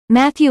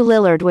Matthew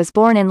Lillard was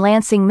born in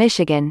Lansing,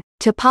 Michigan,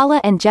 to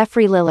Paula and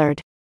Jeffrey Lillard.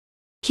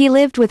 He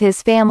lived with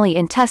his family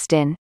in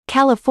Tustin,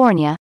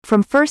 California,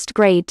 from first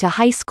grade to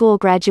high school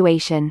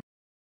graduation.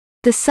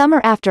 The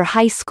summer after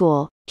high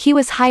school, he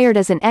was hired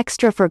as an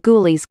extra for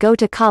Ghoulies Go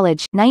to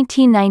College,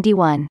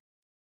 1991.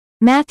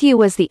 Matthew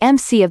was the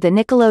MC of the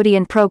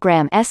Nickelodeon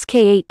program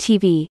SK8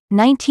 TV,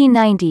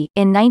 1990,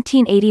 in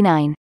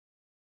 1989.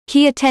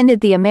 He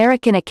attended the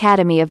American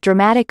Academy of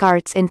Dramatic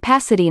Arts in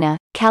Pasadena,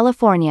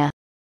 California.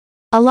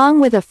 Along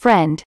with a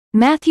friend,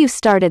 Matthew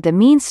started the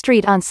Mean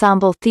Street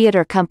Ensemble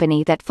Theater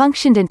Company that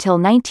functioned until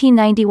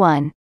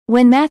 1991,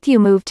 when Matthew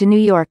moved to New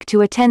York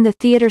to attend the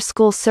theater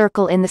school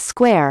Circle in the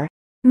Square.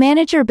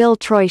 Manager Bill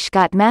Troish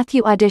got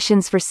Matthew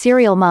auditions for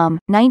Serial Mom,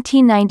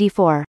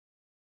 1994.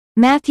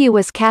 Matthew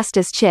was cast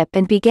as Chip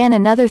and began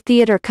another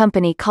theater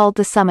company called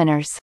The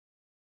Summoners.